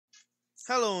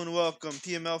Hello and welcome,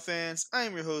 PML fans. I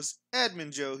am your host,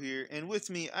 Admin Joe here, and with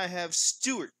me I have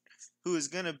Stuart, who is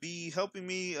going to be helping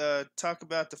me talk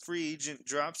about the free agent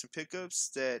drops and pickups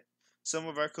that some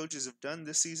of our coaches have done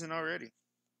this season already.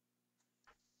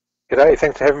 G'day,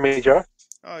 thanks for having me, Joe.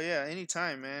 Oh yeah,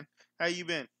 anytime, man. How you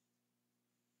been?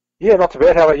 Yeah, not too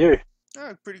bad. How about you?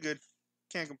 Oh, pretty good.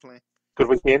 Can't complain. Good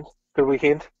weekend? Good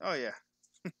weekend? Oh yeah.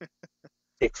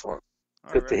 Excellent.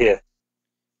 All Good to right. hear.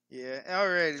 Yeah. All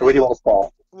right. So where do you want to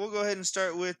start? We'll go ahead and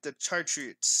start with the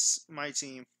Chartriots, my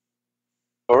team.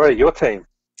 All right, your team.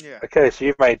 Yeah. Okay, so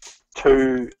you've made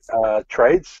two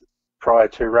trades prior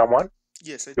to round one.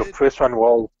 Yes, I Your did. first one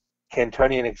was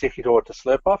Cantonian Executor to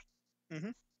Slurpuff,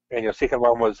 Mhm. and your second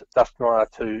one was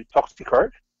Dusknoir to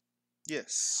Toxicroak.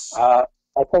 Yes. Uh,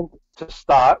 I think to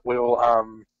start,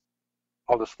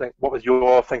 I'll just think, what was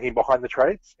your thinking behind the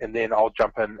trades, and then I'll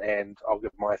jump in and I'll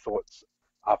give my thoughts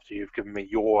after you've given me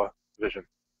your vision.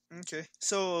 Okay.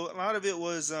 So a lot of it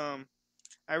was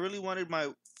I really wanted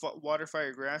my water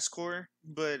fire grass core,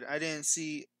 but I didn't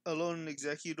see Alone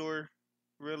Executor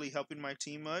really helping my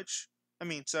team much. I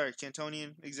mean, sorry,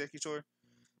 Cantonian Executor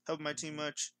helping my team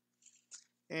much.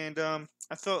 And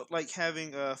I felt like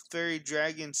having a Fairy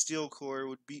Dragon Steel Core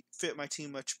would be fit my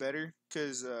team much better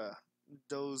because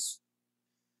those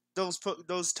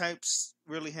those types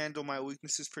really handle my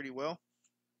weaknesses pretty well.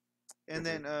 And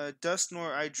Mm-hmm. then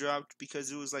Dustnor I dropped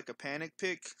because it was like a panic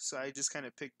pick, so I just kind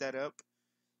of picked that up.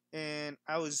 And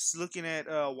I was looking at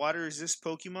water resist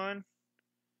Pokemon,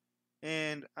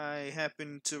 and I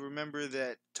happened to remember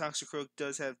that Toxicroak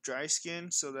does have dry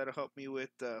skin, so that'll help me with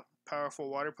the powerful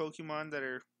water Pokemon that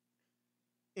are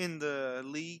in the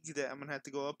league that I'm gonna have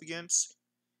to go up against.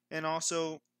 And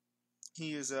also,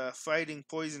 he is a fighting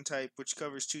poison type, which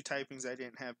covers two typings I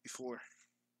didn't have before.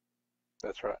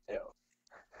 That's right. Yeah.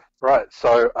 Right.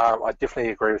 So I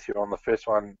definitely agree with you on the first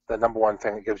one. The number one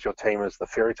thing that gives your team is the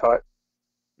fairy type.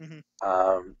 Mm-hmm.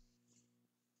 Um,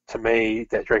 to me,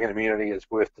 that dragon immunity is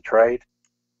worth the trade.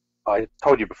 I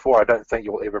told you before, I don't think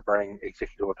you'll ever bring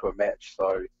Executor to a match.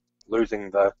 So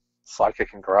losing the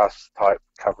psychic and grass type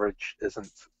coverage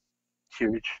isn't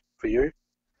huge for you.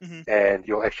 Mm-hmm. And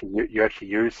you actually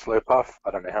use Slurpuff.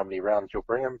 I don't know how many rounds you'll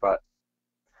bring him, but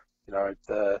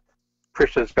the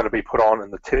pressure is going to be put on in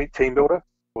the team builder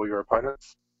for your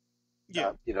opponents.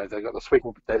 Yeah. They've got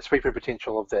that sweeping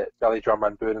potential of that Valley Drum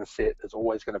Unburden set is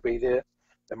always going to be there.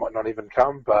 They might not even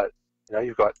come, but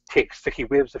you've got tech sticky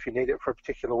webs if you need it for a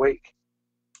particular week.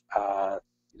 Uh,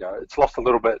 it's lost a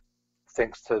little bit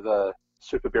thanks to the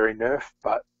Super Berry nerf,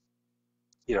 but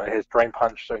it has Drain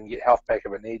Punch, so you can get health back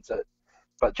if it needs it.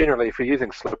 But generally, if you're using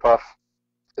Slurpuff,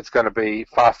 it's going to be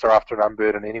faster after an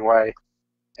Unburden anyway,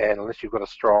 and unless you've got a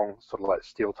strong sort of like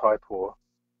Steel type or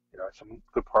some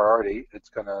good priority, it's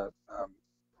going to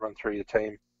run through your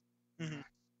team. Mm-hmm.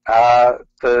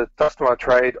 The Dustin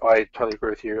trade, I totally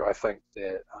agree with you. I think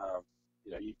that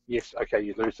yes, okay,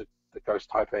 you lose the ghost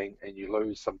typing and you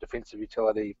lose some defensive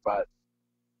utility, but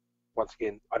once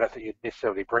again, I don't think you'd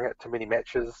necessarily bring it to many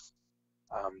matches.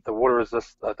 The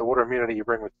water immunity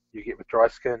you get with dry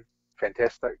skin,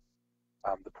 fantastic.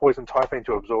 The poison typing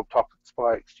to absorb toxic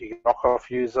spikes, you get knockoff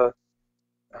user.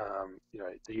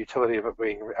 The utility of it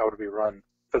being able to be run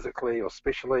physically or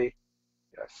specially.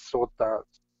 Sword dance,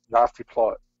 nasty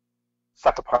plot,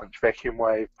 sucker punch, vacuum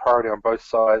wave, priority on both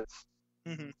sides.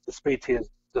 Mm-hmm. The speed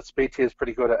tier is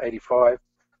pretty good at 85,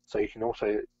 so you can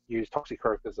also use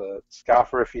Toxicroak as a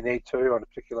scarfer if you need to on a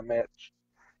particular match.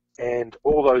 And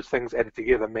all those things added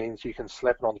together means you can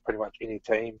slap it on pretty much any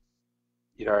team.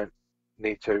 You don't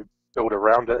need to build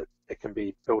around it. It can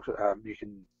be built. You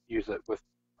can use it with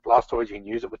Blastoise. You can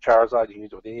use it with Charizard. You can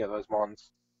use it with any of those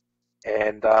mons.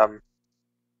 And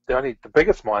the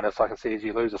biggest minus I can see is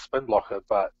you lose a spin blocker,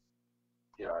 but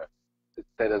you know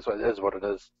that is what it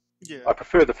is. Yeah. I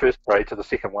prefer the first trade to the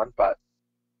second one, but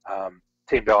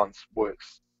team balance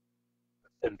works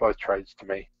in both trades to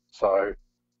me. So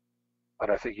I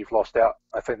don't think you've lost out.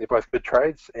 I think they're both good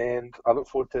trades, and I look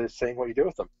forward to seeing what you do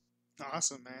with them.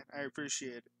 Awesome, man. I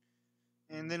appreciate it.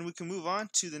 And then we can move on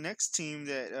to the next team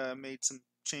that made some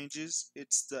changes.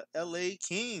 It's the LA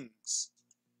Kings.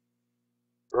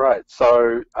 Right.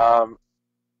 So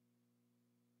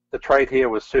the trade here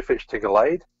was Surfetch to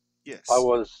Gallade. I Yes.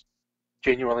 was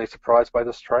genuinely surprised by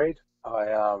this trade.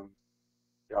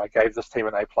 I gave this team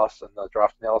an A plus in the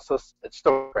draft analysis. It's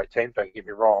still a great team, don't get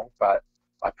me wrong, but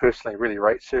I personally really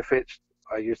rate Surfetch.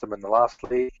 I used them in the last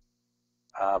league.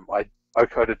 I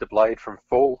O-coded the blade from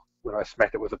full when I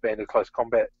smacked it with a banded close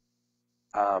combat.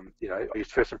 I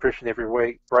used first impression every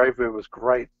week. Braver was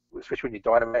great, especially when you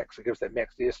Dynamax. It gives that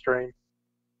max airstream. Hmm.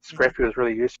 Scrappy was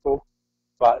really useful,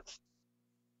 but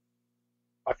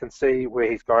I can see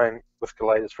where he's going with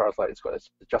Gallade as far as like he's got a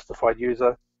justified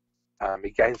user.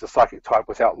 He gains the psychic type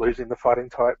without losing the fighting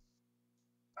type.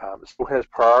 It still has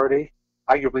priority,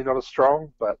 arguably not as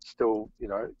strong, but still,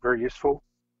 very useful.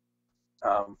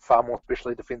 Far more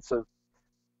specially defensive,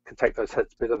 can take those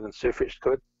hits better than Surfetched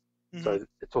could. Hmm. So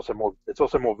it's also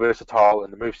more versatile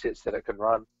in the move sets that it can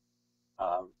run.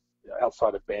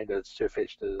 Outside of Bandits,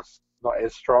 Surfetched is not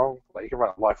as strong. Like you can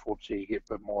run a Life Orb, so you get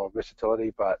a bit more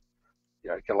versatility, but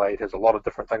Gallade has a lot of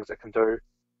different things it can do.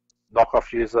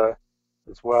 Knockoff user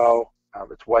as well.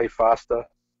 It's way faster.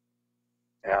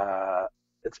 Uh,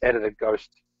 it's added a Ghost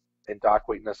and Dark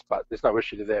weakness, but there's no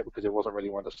issue to that because there wasn't really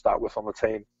one to start with on the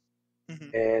team.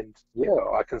 Hmm. And yeah,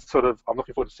 I'm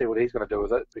looking forward to see what he's going to do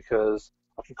with it because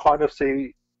I can kind of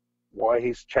see why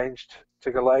he's changed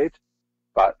to Gallade,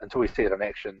 but until we see it in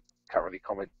action, can't really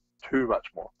comment too much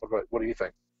more. What do you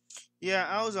think? Yeah,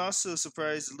 I was also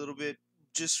surprised a little bit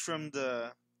just from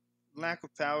the lack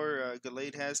of power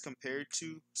Gallade has compared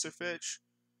to Sirfetch.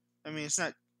 I mean, it's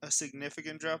not a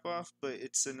significant drop off, but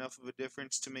it's enough of a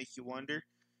difference to make you wonder.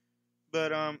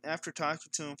 But after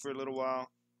talking to him for a little while,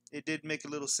 it did make a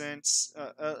little sense,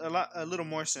 a little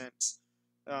more sense,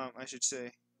 I should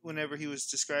say. Whenever he was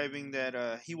describing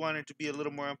that he wanted to be a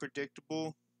little more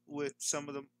unpredictable with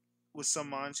with some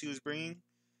mons he was bringing,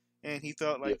 and he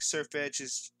felt Yeah, like Surf Edge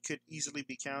could easily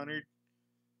be countered.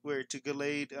 Where to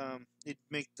Gallade, it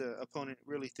make the opponent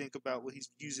really think about what he's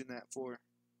using that for.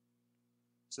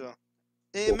 So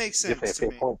it yeah, makes definitely sense a to fair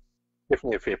me. point.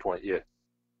 Definitely a fair point. Yeah,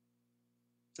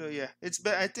 So yeah,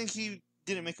 I think he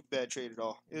didn't make a bad trade at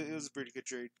all. It was a pretty good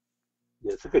trade.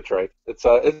 yeah, it's a good trade. It's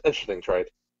an interesting trade.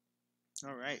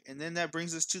 All right, and then that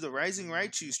brings us to the Rising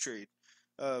Raichu's trade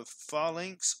of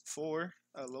Phalanx for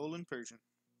a Lowland Persian.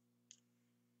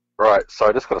 Right, so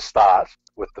I just got to start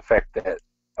with the fact that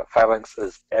Phalanx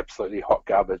is absolutely hot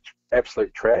garbage,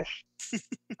 absolute trash.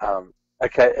 Um,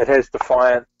 okay, it has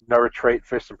Defiant, no retreat,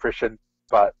 first impression,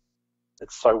 but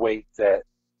it's so weak that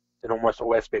in almost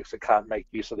all aspects it can't make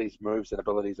use of these moves and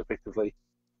abilities effectively.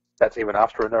 That's even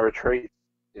after a no retreat.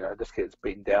 It just gets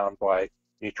beaten down by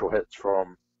neutral hits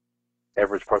from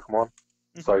average Pokemon.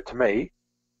 Hmm. So to me,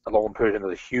 a Alolan Persian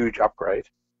is a huge upgrade,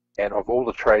 and of all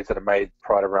the trades that are made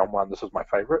prior to round one, this was my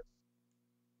favorite.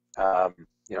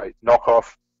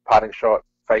 Knockoff, parting shot,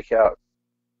 fake out,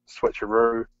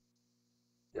 switcheroo.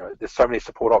 There's so many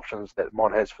support options that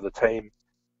Mon has for the team.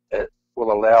 It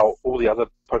will allow all the other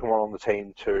Pokemon on the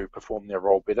team to perform their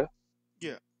role better.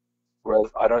 Yeah.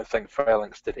 Whereas I don't think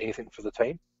Phalanx did anything for the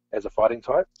team as a fighting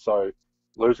type. So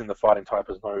losing the fighting type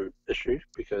is no issue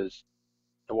because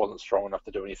it wasn't strong enough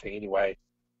to do anything anyway.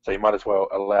 So you might as well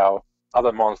allow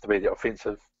other Mons to be the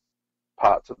offensive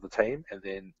parts of the team and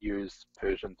then use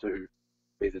Persian to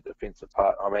be the defensive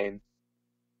part. I mean,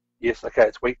 yes, okay,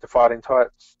 it's weak to fighting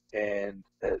types and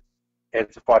it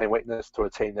adds a fighting weakness to a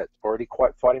team that's already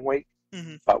quite fighting weak.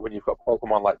 Hmm. But when you've got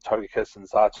Pokemon like Togekiss and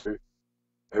Xatu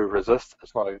who resist,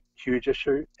 it's not a huge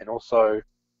issue. And also,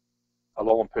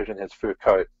 Alolan Persian has Fur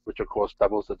Coat, which of course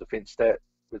doubles the defense stat,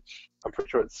 which I'm pretty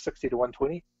sure it's 60 to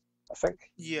 120, I think,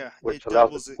 Yeah, which it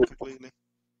allows it doubles it to, completely.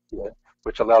 yeah,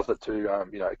 which allows it to,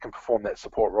 it can perform that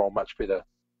support role much better.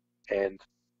 And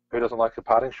who doesn't like a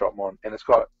parting shot mon? And it's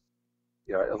got,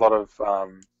 a lot of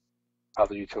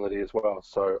other utility as well.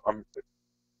 So I'm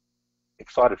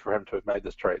excited for him to have made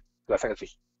this trade. I think it's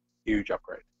a huge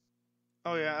upgrade.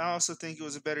 Oh yeah, I also think it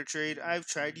was a better trade. I've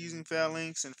tried using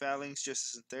Phalanx, and Phalanx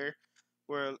just isn't there.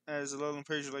 Whereas Alolan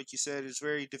Persian, like you said, is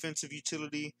very defensive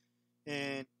utility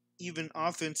and even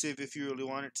offensive if you really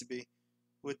want it to be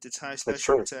with its high That's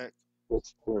special true. attack.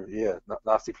 That's true. Yeah,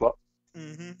 nasty flop.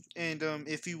 And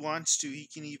if he wants to, he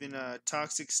can even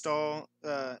toxic stall,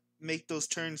 make those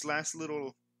turns last a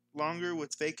little longer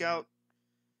with fake out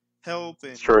help,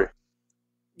 It's and true.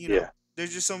 you know, Yeah,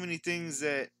 there's just so many things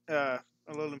that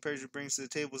Alolan Persia brings to the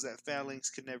tables that Phalanx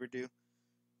could never do.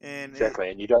 And exactly.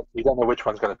 And you don't know which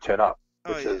one's going to turn up,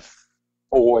 oh which yeah, is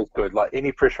always good. Like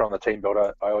any pressure on the team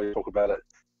builder, I always talk about it.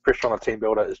 Pressure on the team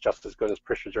builder is just as good as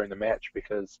pressure during the match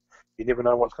because you never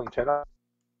know what's going to turn up.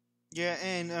 yeah,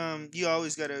 and you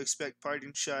always got to expect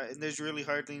parting shot, and there's really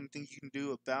hardly anything you can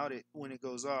do about it when it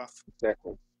goes off.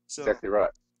 Exactly. So Exactly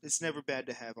right. it's never bad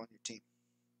to have on your team.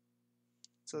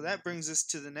 So that brings us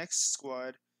to the next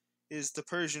squad is the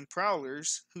Persian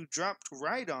Prowlers, who dropped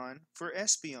Rhydon for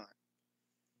Espeon.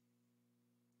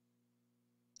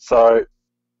 So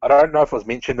I don't know if it was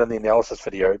mentioned in the analysis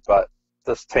video, but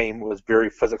this team was very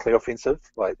physically offensive.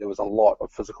 Like there was a lot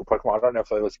of physical Pokemon. I don't know if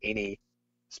there was any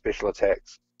special attack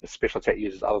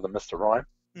users other than Mr. Rhyme.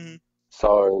 Mm-hmm.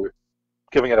 So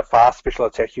giving it a fast special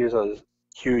attack user is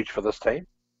huge for this team.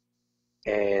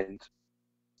 And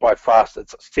by fast,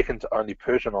 it's second to only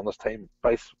Persian on this team,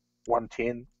 base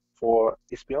 110 for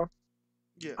Espeon.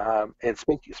 Yeah. And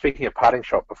speaking of parting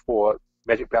shot before,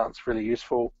 Magic Bounce really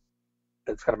useful.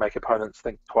 It's going to make opponents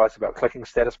think twice about clicking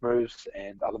status moves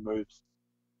and other moves.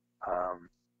 Um,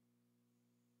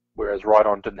 whereas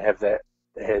Rhydon didn't have that.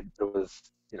 It was,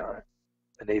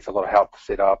 it needs a lot of help to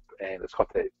set up, and it's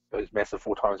got those massive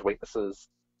 4 times weaknesses.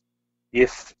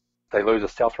 Yes, they lose a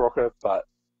stealth rocker, but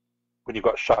when you've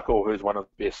got Shuckle, who's one of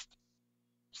the best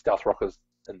stealth rockers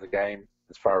in the game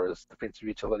as far as defensive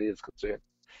utility is concerned,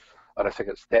 I don't think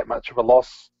it's that much of a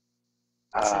loss.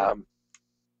 True. Um,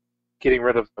 Getting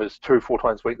rid of those 2 4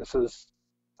 times weaknesses,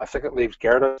 I think it leaves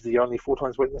Gyarados the only 4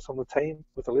 times weakness on the team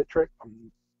with Electric.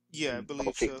 Yeah, I Can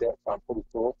double believe check so. that, but I'm pretty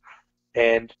sure.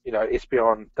 And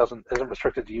Espeon isn't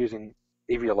restricted to using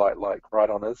Eviolite like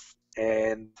Rhydon is,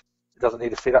 and it doesn't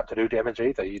need a setup to do damage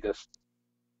either. You just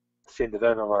send it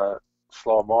in on a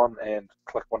slow 'em on and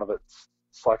click one of its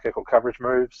psychic or coverage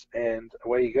moves, and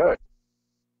away you go.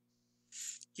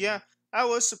 Yeah, I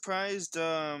was surprised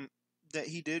that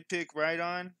he did pick right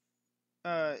on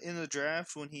in the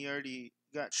draft when he already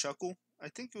got Shuckle. I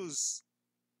think it was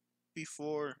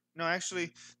before. No,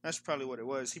 actually, that's probably what it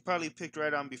was. He probably picked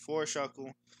right on before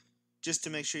Shuckle just to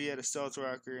make sure he had a stealth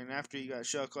rocker. And after he got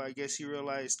Shuckle, I guess he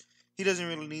realized he doesn't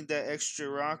really need that extra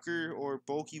rocker or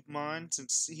bulky mon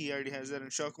since he already has that in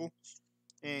Shuckle.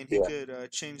 And he Yeah,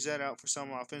 could change that out for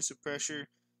some offensive pressure,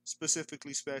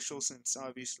 specifically special, since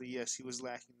obviously, yes, he was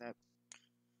lacking that.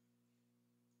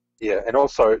 yeah, and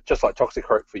also just like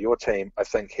Toxicroak for your team, I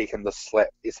think he can just slap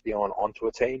Espeon onto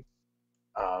a team.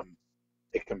 Um,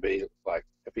 it can be like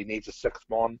if he needs a 6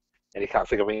 mon and he can't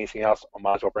think of anything else, I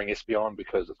might as well bring Espeon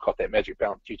because it's got that magic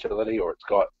bounce utility or it's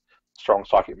got strong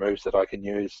psychic moves that I can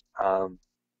use.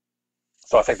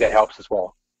 So I think that helps as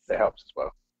well. That helps as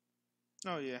well.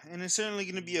 Oh yeah, and it's certainly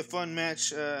going to be a fun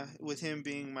match with him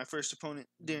being my first opponent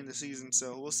during the season.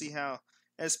 So we'll see how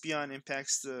Espeon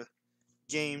impacts the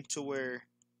game to where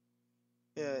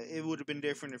it would have been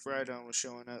different if Rhydon was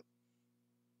showing up.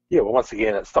 Yeah, well, once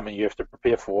again, it's something you have to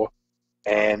prepare for,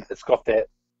 Oh and yeah, it's got that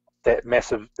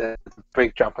massive, that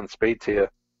big jump in speed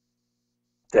tier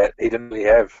that he didn't really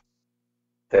have.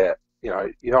 That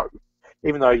you're not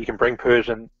even though you can bring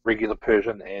Persian, regular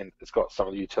Persian, and it's got some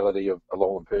of the utility of a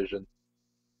Alolan Persian,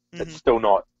 it's hmm still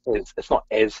not it's not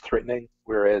as threatening.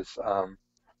 Whereas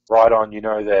Rhydon, you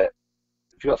know that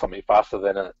if you've got something faster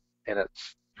than it and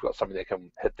you've got something that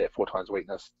can hit that 4 times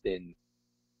weakness, then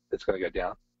it's going to go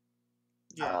down.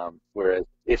 yeah, Whereas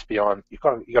Espeon, you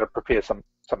got to prepare something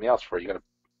else for it. You got to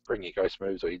bring your ghost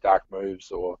moves or your dark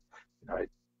moves, or you know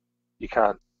you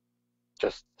can't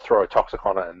just throw a toxic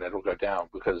on it and it'll go down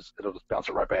because it'll just bounce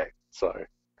it right back. So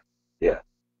yeah,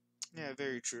 yeah,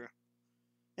 very true.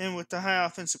 And with the high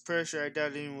offensive pressure, I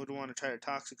doubt anyone would want to try to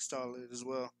toxic stall it as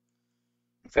well.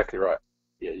 exactly right.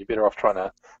 Yeah, you're better off trying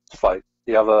to just like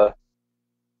the other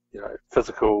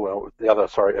physical, the other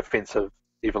sorry offensive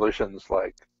evolutions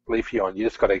like Leafeon. You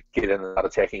just got to get in and start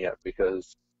attacking it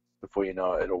because before you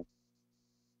know it, it'll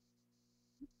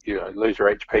lose your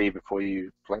HP before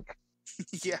you blink.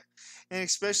 Yeah, and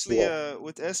especially Yeah,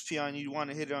 with Espeon, you want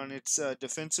to hit it on its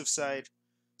defensive side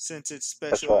since its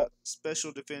that's right.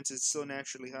 special defense is so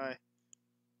naturally high.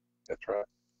 That's right.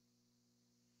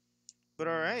 But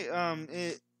all right,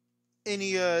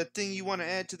 any thing you want to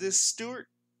add to this, Stuart?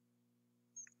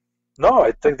 No,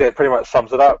 I think that pretty much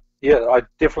sums it up. Yeah,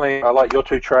 I like your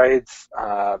 2 trades.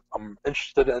 I'm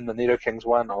interested in the Nido Kings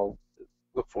one. I'll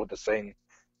look forward to seeing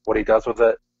what he does with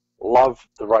it. Love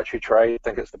the Raichu trade.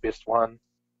 Think it's the best one.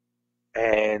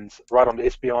 And right on to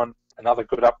Espeon, another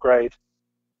good upgrade.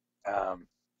 Um,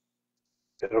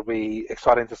 it'll be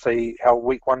exciting to see how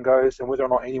week 1 goes and whether or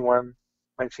not anyone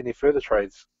makes any further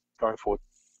trades going forward.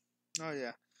 Oh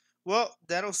yeah. Well,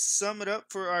 that'll sum it up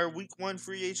for our week one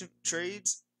free agent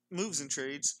trades, moves and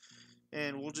trades,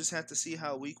 and we'll just have to see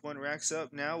how week one racks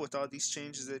up now with all these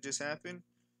changes that just happened,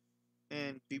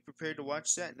 and be prepared to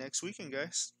watch that next weekend,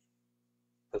 guys.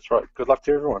 That's right. Good luck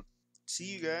to everyone. See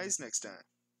you guys next time.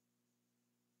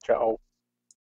 Ciao.